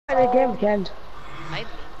The game again. Maybe.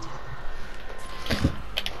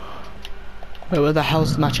 Wait, where the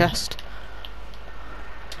hell's my chest?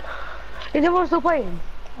 Is everyone still playing?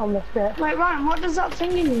 I missed it. Wait, Ryan, what does that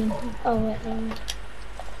thing mean? Oh, wait,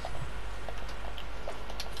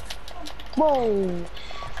 Whoa.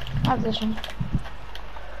 have this one.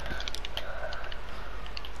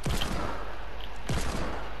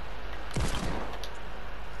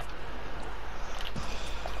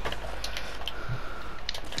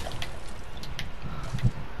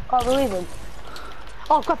 Can't believe it.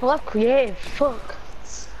 Oh crap, I left creative. Fuck.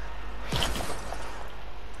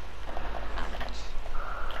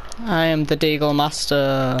 I am the Deagle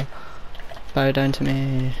Master. Bow down to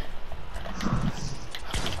me.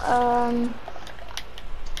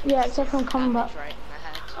 Yeah, except from combat. Right in the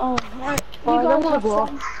head. Oh, right. Oh, I don't you want to guys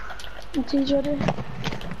go. have TJ ready?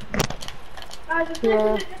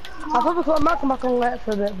 Yeah. I probably could come back on late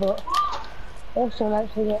for a bit, but also late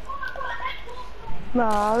for a bit.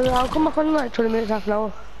 Nah, I'll come back on in like 20 minutes, half an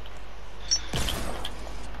hour.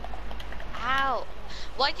 Ow!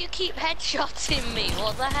 Why do you keep headshotting me?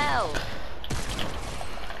 What the hell?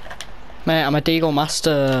 Mate, I'm a Deagle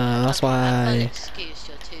Master, that's I've no why. excuse.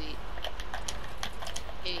 You're 2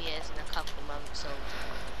 years and a couple months old.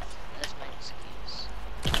 That's my excuse.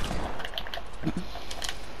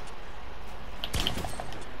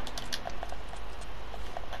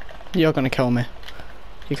 You're gonna kill me.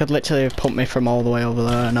 You could literally have pumped me from all the way over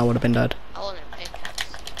there and I would have been dead. I want a pickaxe.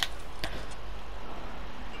 Is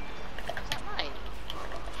that mine?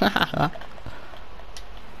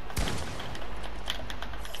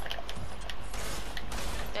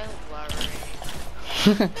 Don't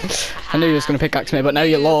worry. I knew you was gonna pickaxe me, but now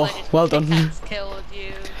you're low. Well done. Pickaxe killed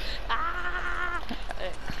you. Ah! I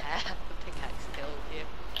don't care. The pickaxe killed you.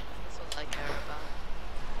 That's all I care about.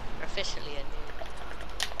 You're officially a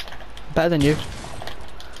noob. Better than you.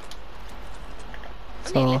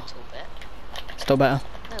 Only a So, little bit. still better.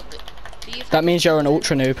 No, but you've That had, means you're an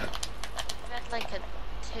ultra noob. you've had like a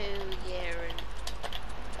 2-year and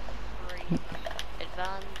 3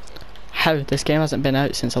 advantage. How? This game hasn't been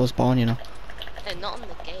out since I was born, you know. No, not on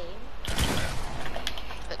the game,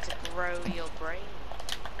 but to grow your brain.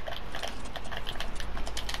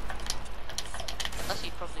 Plus,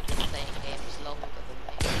 you've probably been playing games longer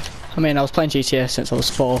than me. I mean, I was playing GTA since I was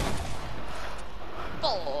 4.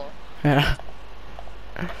 4. Yeah.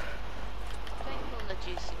 Playing Call of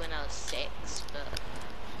Duty when I was 6, but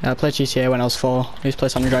Yeah, I played GTA when I was 4. I used to play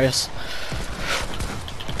San Andreas.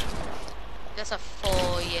 that's a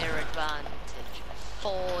 4-year advantage.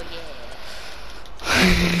 4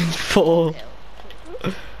 years. 4.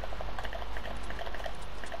 Kill.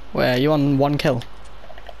 Wait, are you on 1 kill?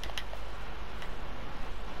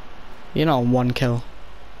 You're not on 1 kill.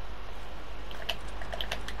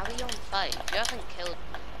 How are you on 5? You haven't killed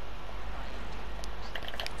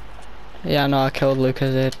me. Yeah, no, I killed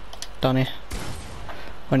Lucas, Donny,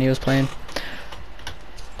 when he was playing.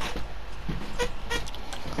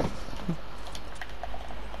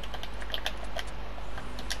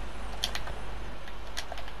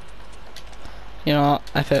 You know what,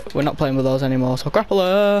 F it, we're not playing with those anymore, so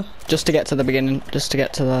grappler! Just to get to the beginning, just to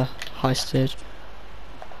get to the high stage.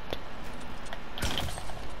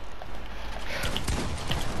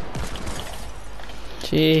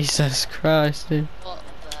 Jesus Christ, dude. What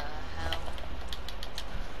the hell?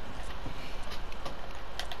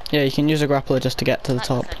 Yeah, you can use a grappler just to get to the That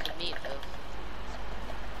top. looks like a meatloaf.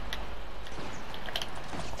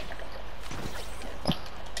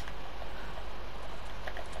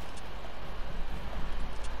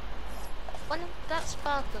 Well, that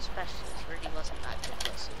sparkle specialist really wasn't that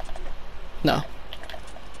good, was it? No.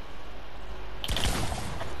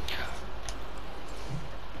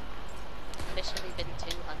 Officially been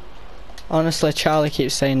 200. Honestly, Charlie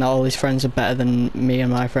keeps saying that all his friends are better than me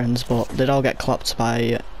and my friends, but they'd all get clapped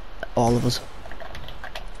by all of us.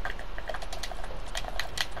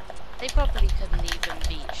 They probably couldn't even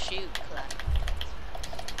beat Shoot Clan.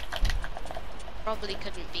 Probably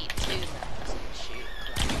couldn't beat 2 members in Shoot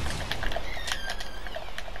Clan.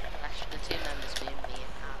 Actually, the 2 members being me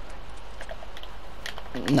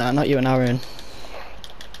and Aaron. Nah, not you and Aaron.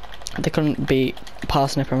 They couldn't beat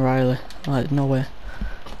Parsnip and Riley. Like, no way.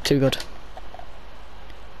 Too good.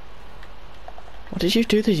 What did you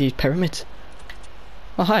do to these pyramids?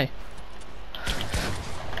 Oh, hi.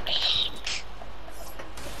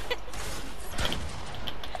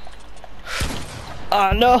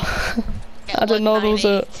 Oh no! I didn't know there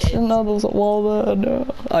was a wall there.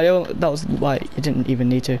 No, that was like you didn't even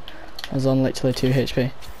need to. I was on literally 2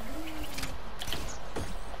 HP.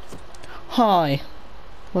 Hi,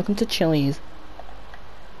 welcome to Chili's.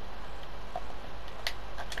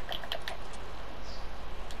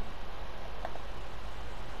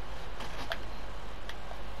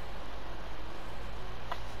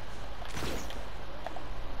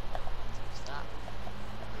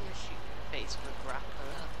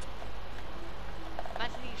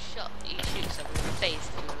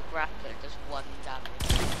 face and the grappler does 1 damage.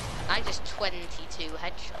 I just 22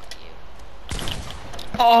 headshot you.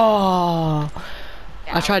 Oh!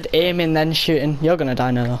 Get I out tried of here. aiming then shooting. You're gonna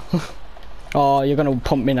die now though. Oh, you're gonna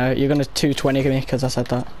pump me now. You're gonna 220 me because I said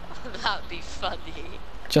that. That'd be funny.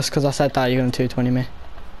 Just because I said that, you're gonna 220 me.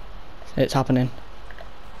 It's happening.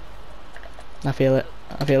 I feel it.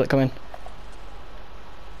 I feel it coming.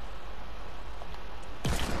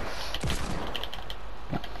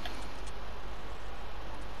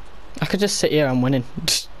 I could just sit here and winning.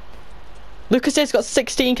 Lucas has got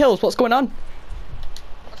 16 kills. What's going on?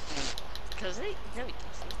 Does he? No, he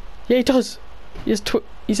doesn't. Yeah, he does.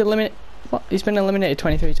 He's eliminated. What? He's been eliminated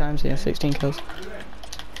 23 times. Yeah, 16 kills.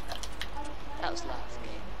 That was last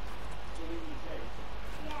game.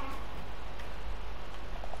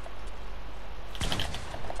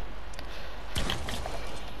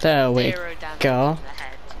 There we 0 damage go. in the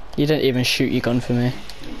head. You didn't even shoot your gun for me.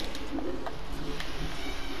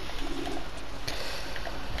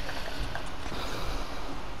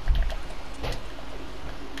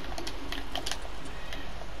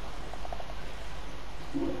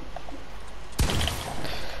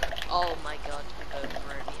 Oh my god, we're both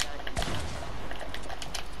really hurt.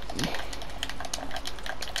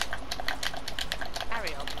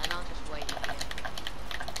 Carry on, and I'll just wait here.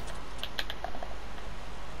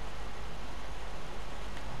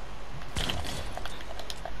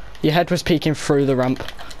 Your head was peeking through the ramp.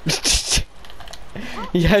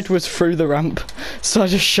 Your head was through the ramp, so I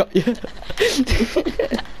just shot you.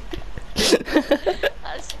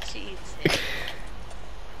 That's cheating.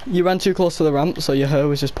 You ran too close to the ramp, so your hair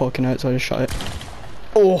was just poking out, so I just shot it.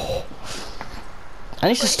 Oh! I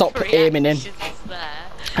need to stop aiming in. There.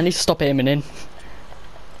 I need to stop aiming in.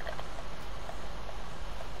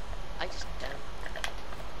 I just don't.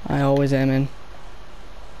 I always aim in.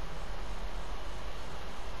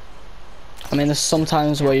 I mean, there's some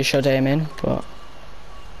times where you should aim in, but...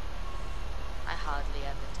 I hardly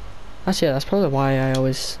ever do. Actually, yeah, that's probably why I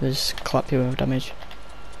always just clap you with damage.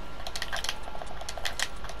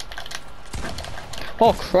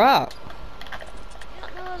 Oh crap! You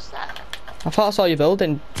don't know what's that? I thought I saw you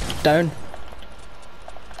building down.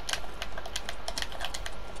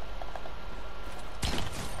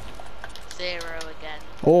 Zero again.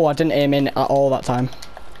 Oh, I didn't aim in at all that time.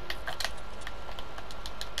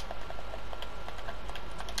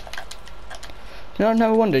 You know, I've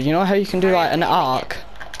never wondered, you know how you can do like an arc?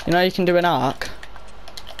 You know how you can do an arc?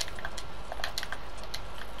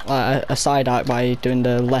 Like a side arc by doing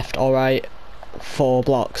the left or right 4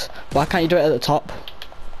 blocks. Why can't you do it at the top?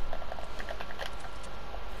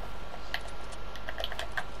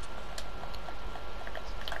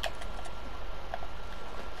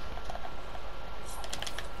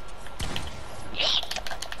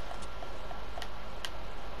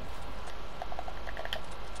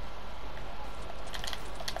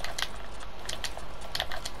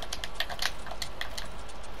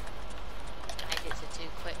 Edits are too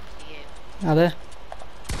quick for you. Are they?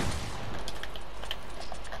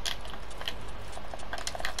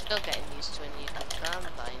 Still getting used to a new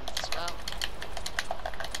combine as well.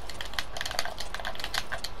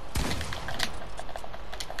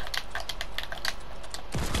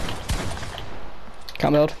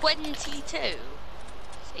 Can't build. 22? Hit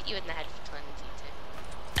you in the head for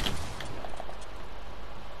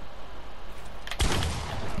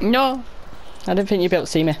 22. No! I didn't think you'd be able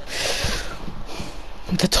to see me.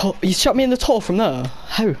 The toe. You shot me in the toe from there?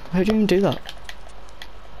 How? How do you even do that?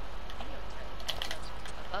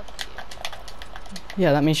 Above you.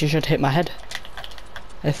 Yeah, that means you should hit my head.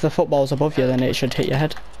 If the football's above you, then it should hit your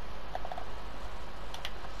head.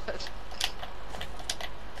 It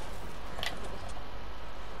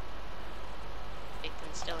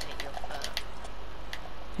can still hit your foot.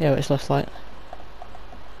 Yeah, but it's left light.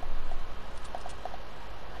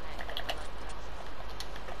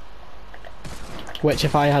 Which,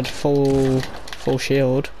 if I had full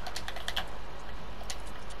shield,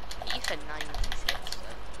 You for 96 though.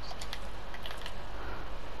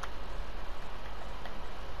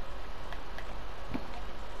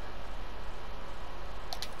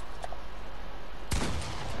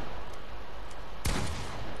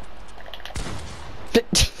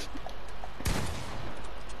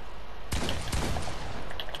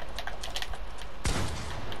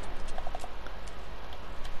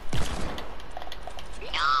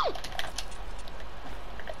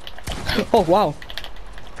 oh wow!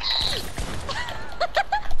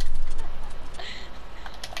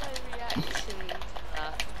 My reaction to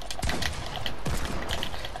that.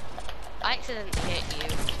 I accidentally hit you.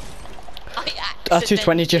 I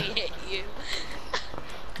 220'd you. hit you.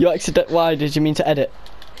 You accident. Why did you mean to edit?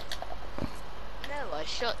 No,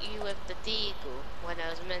 shot you with the deagle when I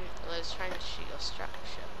was trying to shoot your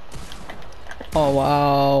structure. Oh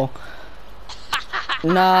wow.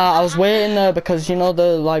 Nah, I was waiting there because you know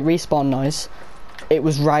the like respawn noise. It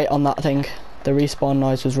was right on that thing. The respawn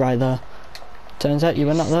noise was right there. Turns out you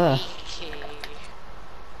were not there. Sneaky.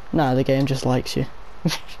 Nah, the game just likes you.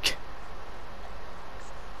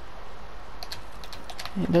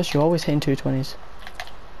 It does. You're always hitting 220s.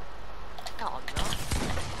 No, I'm not. I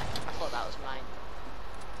thought that was mine.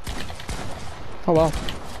 Oh well.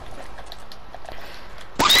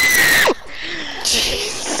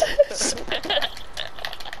 Jesus.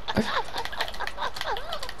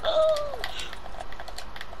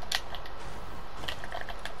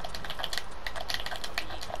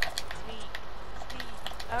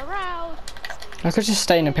 Around. I could just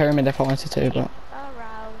stay in a pyramid if I wanted to, but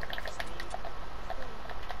Around.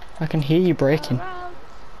 I can hear you breaking. Around.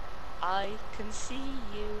 I can see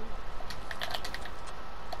you.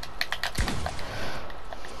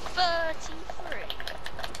 33.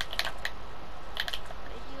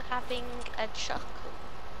 Are you having a chuckle?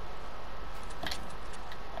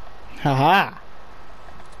 Haha.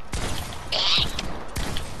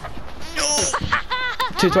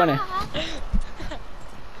 220.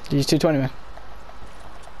 Did you 220 me?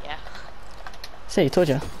 Yeah. See, told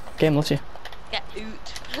you. Game loves you. Get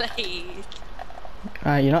outplayed.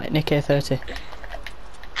 You're not Nick A30.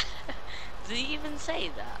 Do you even say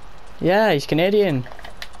that? Yeah, he's Canadian.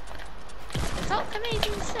 Is that what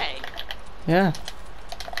Canadians say? Yeah.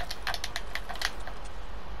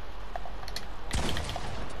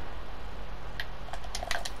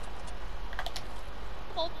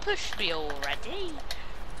 Oh, push me already.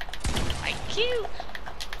 Thank you.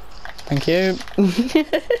 Thank you.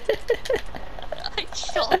 I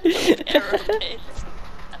shot the pyramid.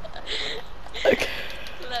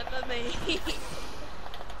 Clever me.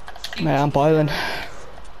 Mate, I'm boiling.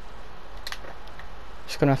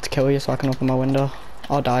 Just gonna have to kill you so I can open my window.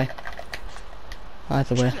 Or die.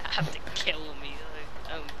 Either way. You're gonna have to kill me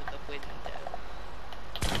though, over the window.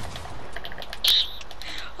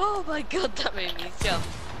 Oh my god, that made me jump.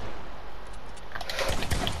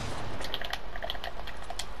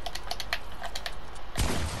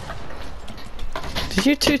 Did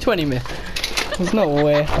you 220 me? There's no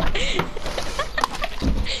way.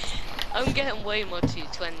 I'm getting way more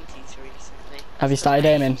 220s recently. Have you started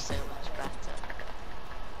aiming? So much better.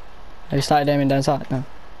 Have you started aiming down sight? No.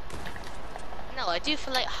 No, I do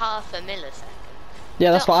for like half a millisecond.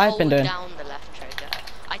 Yeah, that's Don't what I've been doing. hold down the left trigger.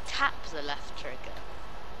 I tap the left trigger.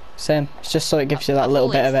 Same. It's just so it gives you that I've little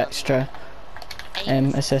bit always of done extra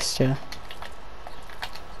Aim assist, yeah.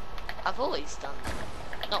 I've always done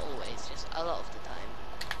that. Not always, just a lot of the time.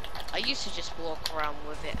 I used to just walk around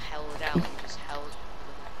with it held out and just held.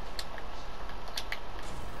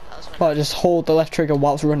 That was when But just hold the left trigger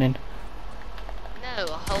whilst running. No,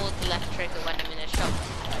 I hold the left trigger when I'm in a shop.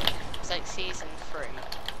 It's like season 3.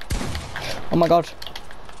 Oh my god.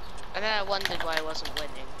 And then I wondered why I wasn't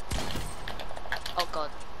winning. Oh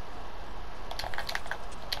god.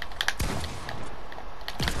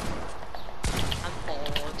 I'm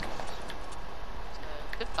bored. So,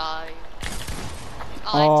 goodbye.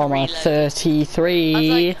 Oh, I had Oh to my reload. 33. I was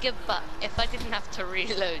like, goodbye. If I didn't have to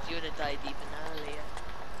reload, you would have died even earlier.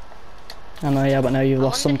 I know, yeah, but now you've I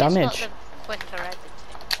lost some wonder who's damage. got the quicker editing.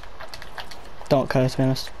 Don't care, to be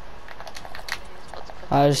honest. Who's got the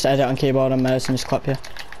quicker I just edit on editing? keyboard and mouse and just clap you.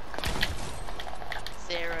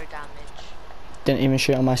 0 damage. Didn't even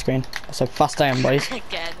shoot on my screen. That's how fast I am, boys.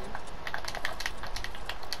 Again.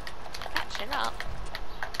 Catching up.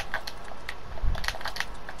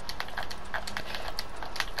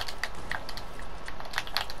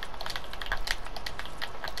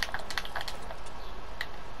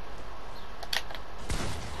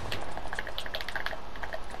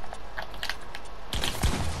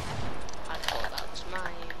 I thought that was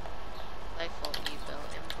mine. I thought you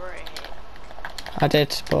built in brick. I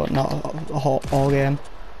did, but not a whole all game.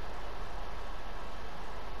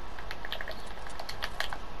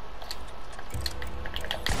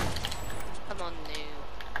 Come on, noob.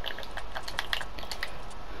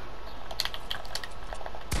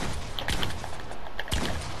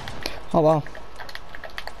 Oh wow.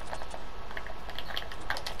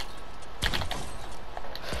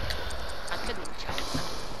 I couldn't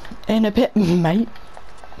jump. In a bit, mate.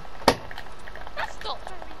 That's not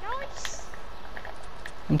very nice.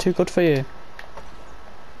 I'm too good for you.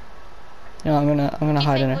 Yeah, I'm gonna Do you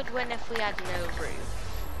hide think in it. would win if we had no roof?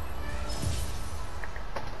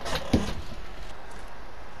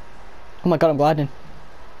 Oh my god, I'm gliding.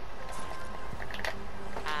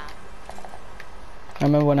 Ah, I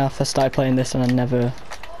remember when I first started playing this and I never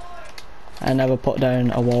I never put down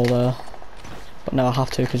a wall there. But now I have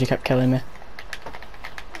to because you kept killing me.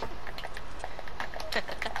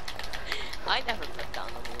 I never put down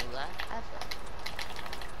a wall there,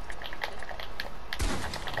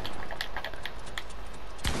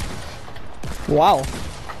 ever. Wow.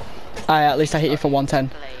 At least I hit you for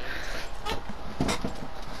 110.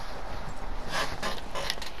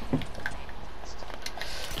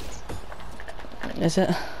 Is it?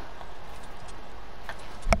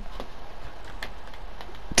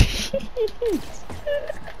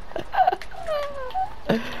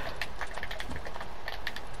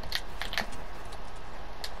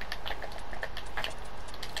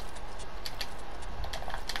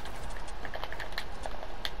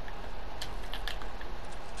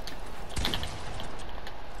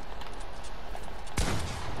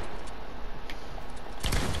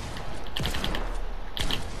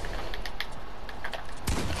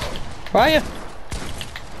 Where are you?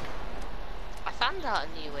 I found out a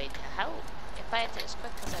new way to help. If I hit it as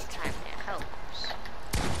quick as I can, it helps.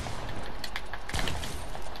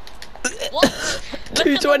 What? Look at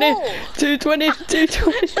the 220, wall! 220,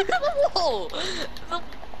 220. Look at the wall!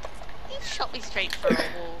 You shot me straight through a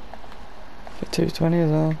wall. For 220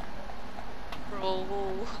 as well. Through a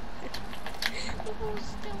wall. The wall's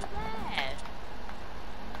still there.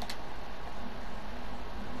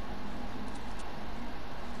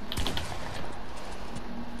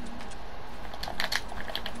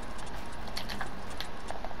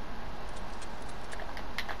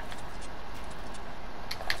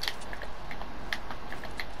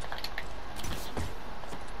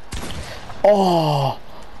 Oh,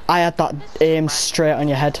 I had that aim straight on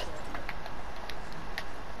your head.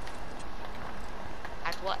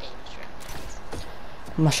 At what aim straight?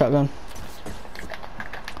 My shotgun.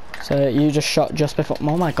 So you just shot just before.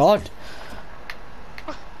 Oh my god.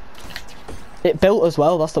 It built as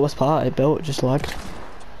well, that's the worst part. It built, it just lagged.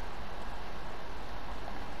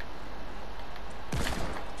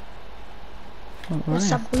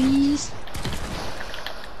 What's up, boys?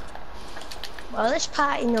 Well, this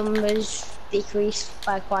party numbers decreased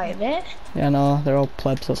by quite a bit. Yeah, no, they're all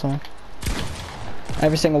plebs, that's all.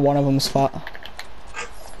 Every single one of them's fat.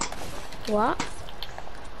 What?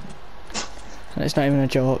 It's not even a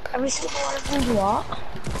joke. Every single one of them's what?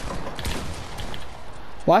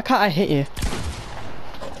 Why can't I hit you?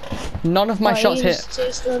 None of my shots hit.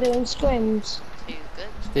 Two still doing scrims. Too good.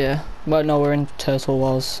 Yeah. Well, no, we're in Turtle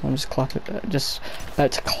Wars. I'm just clapping, just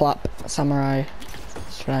about to clap Samurai.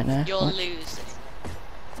 It's right now. You're What? losing.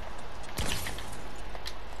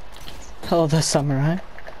 Hello there, Samurai.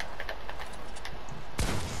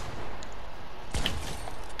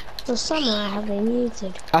 The samurai have been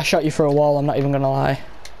muted. I shot you through a wall, I'm not even gonna lie.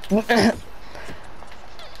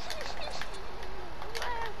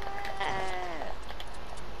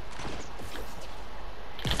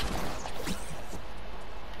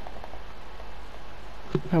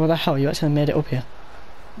 Oh, what the hell, you actually made it up here.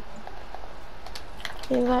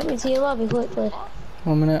 Can you invite me to your lobby quickly?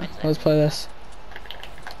 1 minute, let's play this.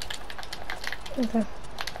 Okay.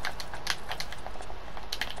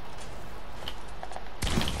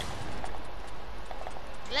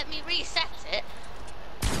 Let me reset it.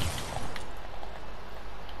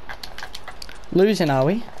 Losing, are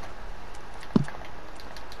we?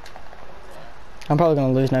 I'm probably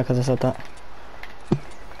gonna lose now because I said that.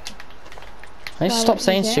 I need to stop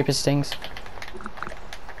saying stupid things.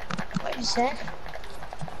 What did you say?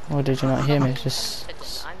 Or did you not hear me? Just...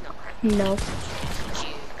 I'm not No.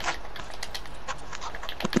 confident.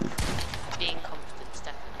 Being confident's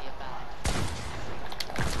definitely a bad.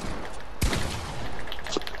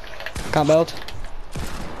 Can't build.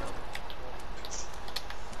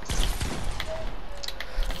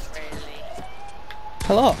 Really.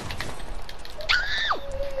 Hello.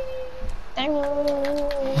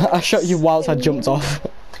 I shot you whilst I jumped off.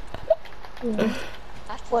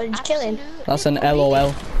 What did you kill him? That's an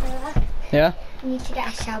LOL. Yeah? You need to get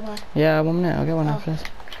a shower. Yeah, 1 minute, I'll get one after this.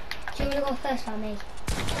 Do you want to go first or me?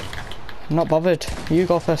 I'm not bothered. You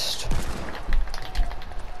go first.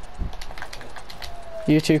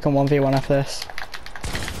 You two can 1v1 after this.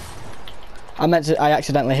 I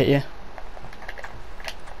accidentally hit you.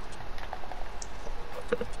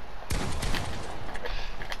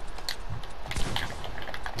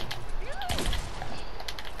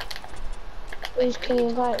 Please can you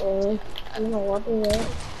invite me? I don't know what to do.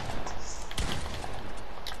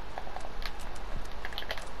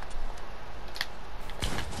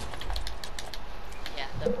 Yeah,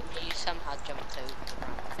 you somehow jumped over the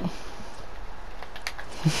ramp.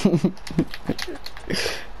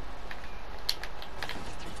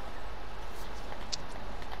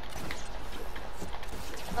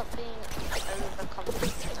 But being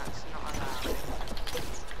overconfident. That's not allowed.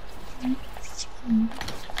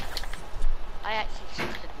 I actually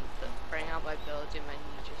just couldn't bring out my building menu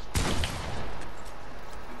just.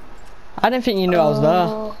 I didn't think you knew I was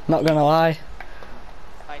there. Not gonna lie.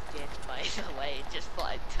 I did, by the way. Just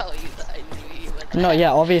thought I'd tell you that I knew you were there. No,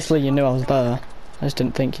 yeah, obviously you knew I was there. I just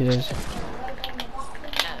didn't think you did. No, so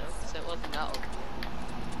it wasn't that obvious.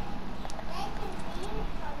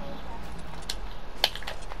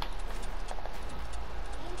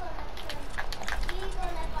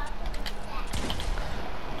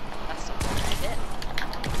 That's not what I did.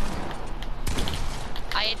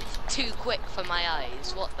 I edited too quick for my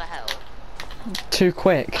eyes. What the hell? Too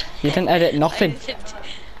quick. You didn't edit nothing.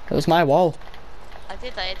 It was my wall. I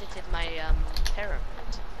edited my pyramid.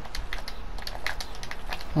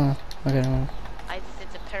 Oh, okay. Well. I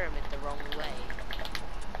edited the pyramid the wrong way.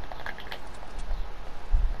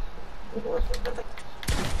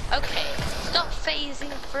 Okay, stop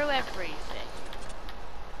phasing through everything.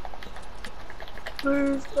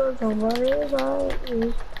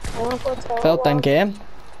 Failed then game.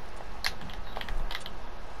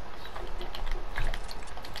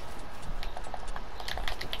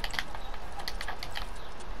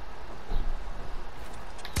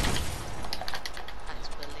 That's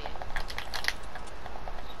brilliant.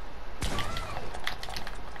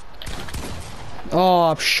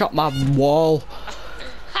 Oh, I've shot my wall.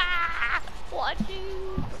 Ha! What a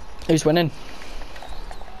do? Who's winning?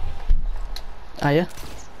 Are you?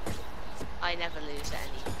 I never lose at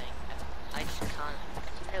anything. I just can't.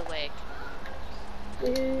 There's no way I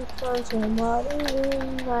Because can. I'm not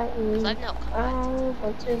correct.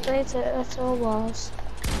 want to play it at all was.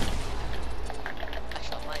 I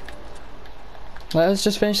shot mine. Let's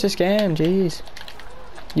just finish this game, jeez.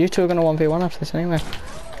 You two are gonna 1v1 after this anyway.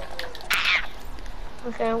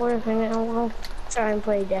 Okay, I'm gonna bring it. I'll try and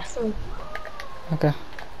play Deathly. Okay.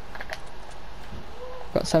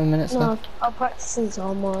 Got 7 minutes No, left. I'll practice in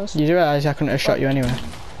Zone Wars. You do realise I couldn't have shot you anyway?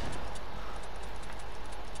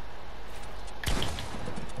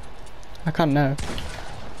 I can't know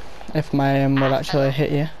if my aim would actually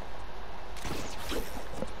hit you.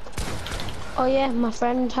 Oh yeah, my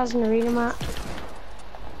friend has an arena map.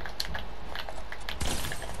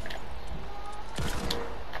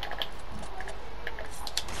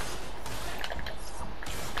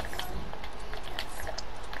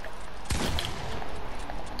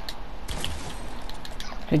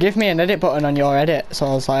 It gave me an edit button on your edit, so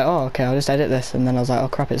I was like, oh okay, I'll just edit this, and then I was like, oh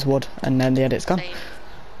crap, it's wood, and then the edit's gone. Same.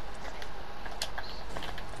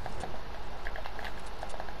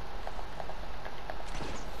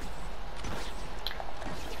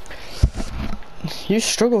 You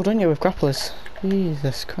struggled, didn't you, with grapplers?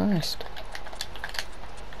 Jesus Christ.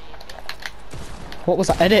 What was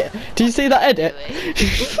that edit? Do you see that edit?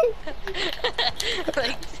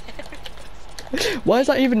 Like, Why is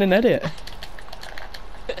that even an edit?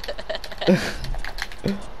 God,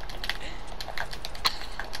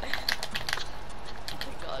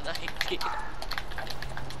 I hate you.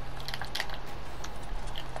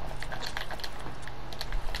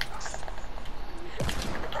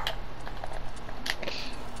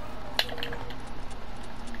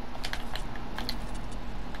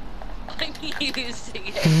 I'm using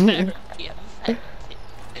it very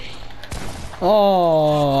effectively.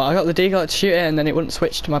 Oh, I got the deagle to shoot it and then it wouldn't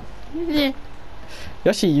switch to my... You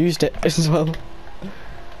actually used it as well.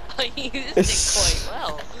 I used it quite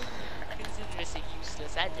well, considering it's a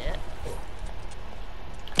useless edit.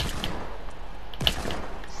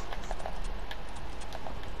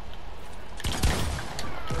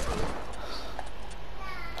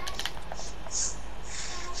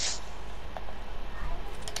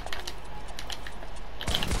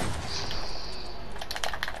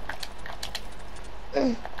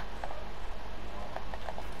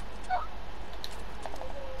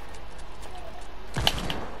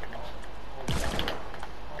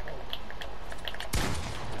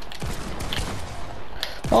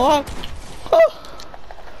 Oh! Oh!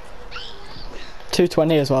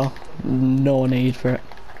 220 as well. No need for it.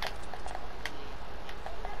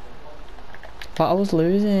 But I was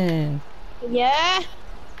losing. Yeah?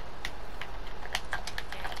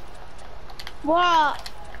 What?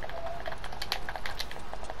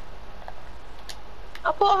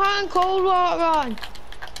 I put hot and cold water on.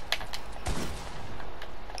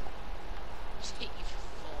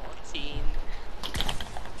 14.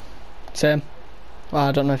 Same. Well,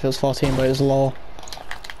 I don't know if it was 14, but it was low. Hit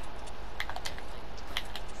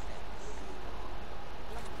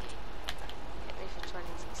me for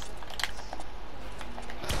 26.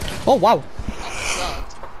 Oh wow!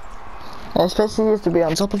 Oh I was supposed to be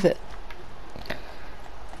on top of it.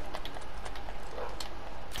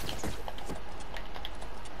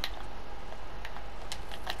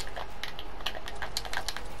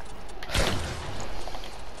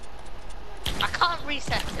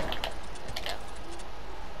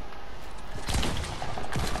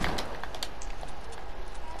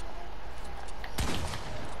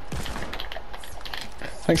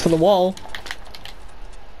 Thanks for the wall.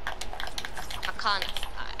 I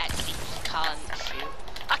actually can't shoot.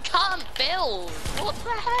 I can't build! What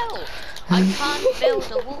the hell? I can't build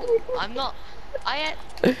a wall. I'm not...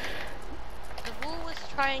 The wall was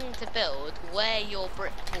trying to build where your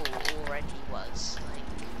brick wall already was.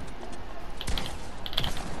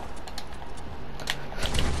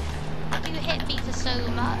 Like... You hit me for so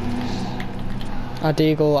much. I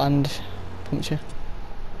deagle and puncture.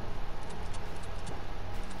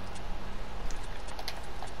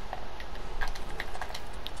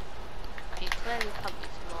 You clearly pumped me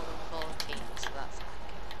for more than 14, so that's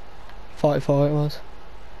accurate. 44 it was.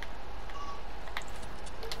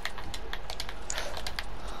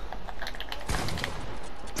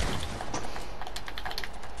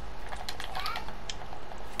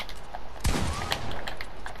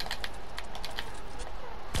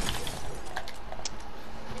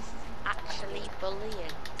 This is actually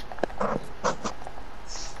bullying. Bullying!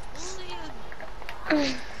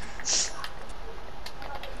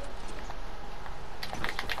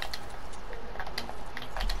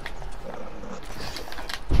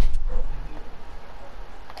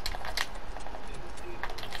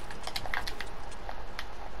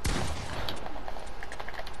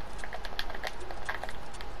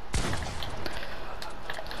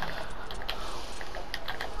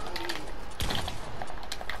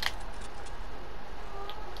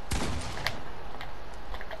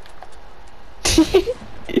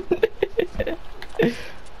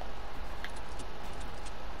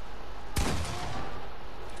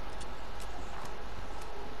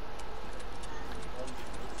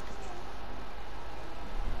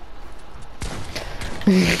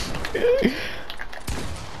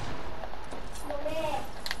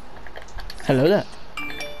 Hello there.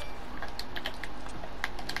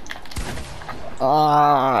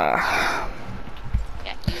 Ah.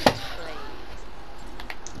 Get used, please.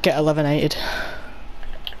 Get 11-8'd.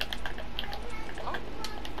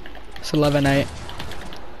 It's 11-8.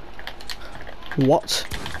 What?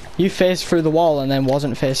 You faced through the wall and then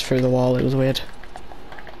wasn't faced through the wall. It was weird.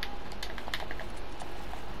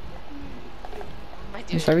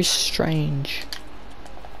 It's very strange.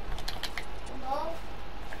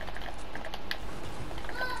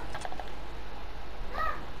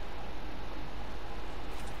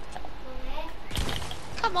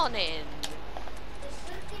 Come on in. There's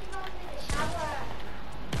something wrong with the shower.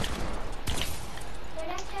 When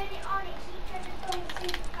I turn it on, it keeps trying to go and see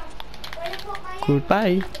the when I put my hand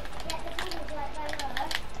Goodbye. get the bubbles like by her,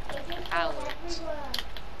 it just Out. goes everywhere.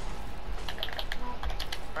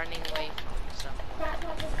 Running away from someone. That's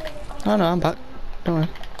what the thing is. Oh no, I'm back. Don't worry.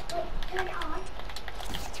 Wait, turn it on.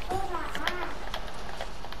 Oh my god.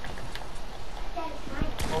 Then it's mine.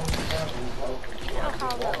 You know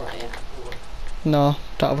how low I am? No,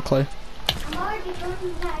 don't have a clue. I'm already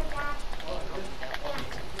running like that. You probably don't want to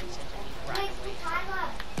consider you ran Wait, away. the timer.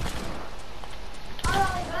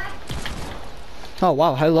 Oh, it's right. Oh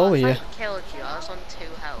wow, how low were If you? I killed you, I was on 2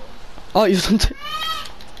 health. Oh, you was on two.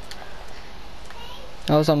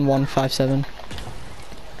 I was on 157.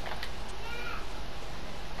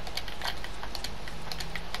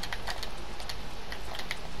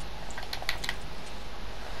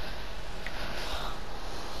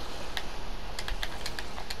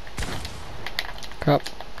 Crap.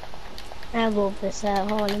 I love this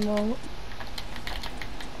horny mode.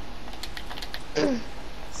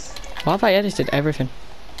 Why have I edited everything?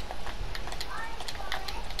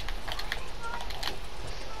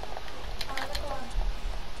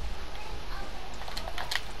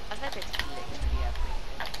 I've edited literally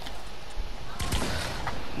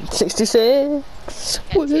everything. 66.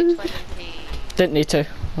 Get Woo. 220. Didn't need to. I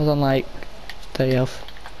was on like 30 health.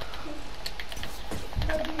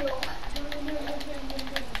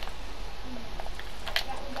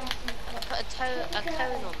 Put a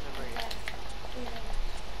cone on the roof.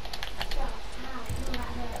 I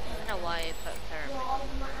don't know why I put a cone.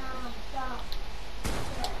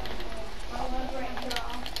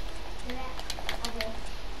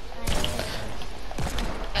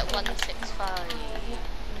 Get 165.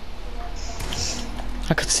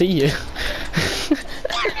 I could see you.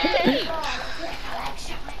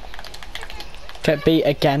 Get beat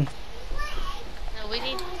again. No, we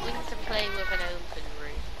need to play with an open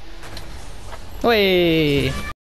roof. Whee!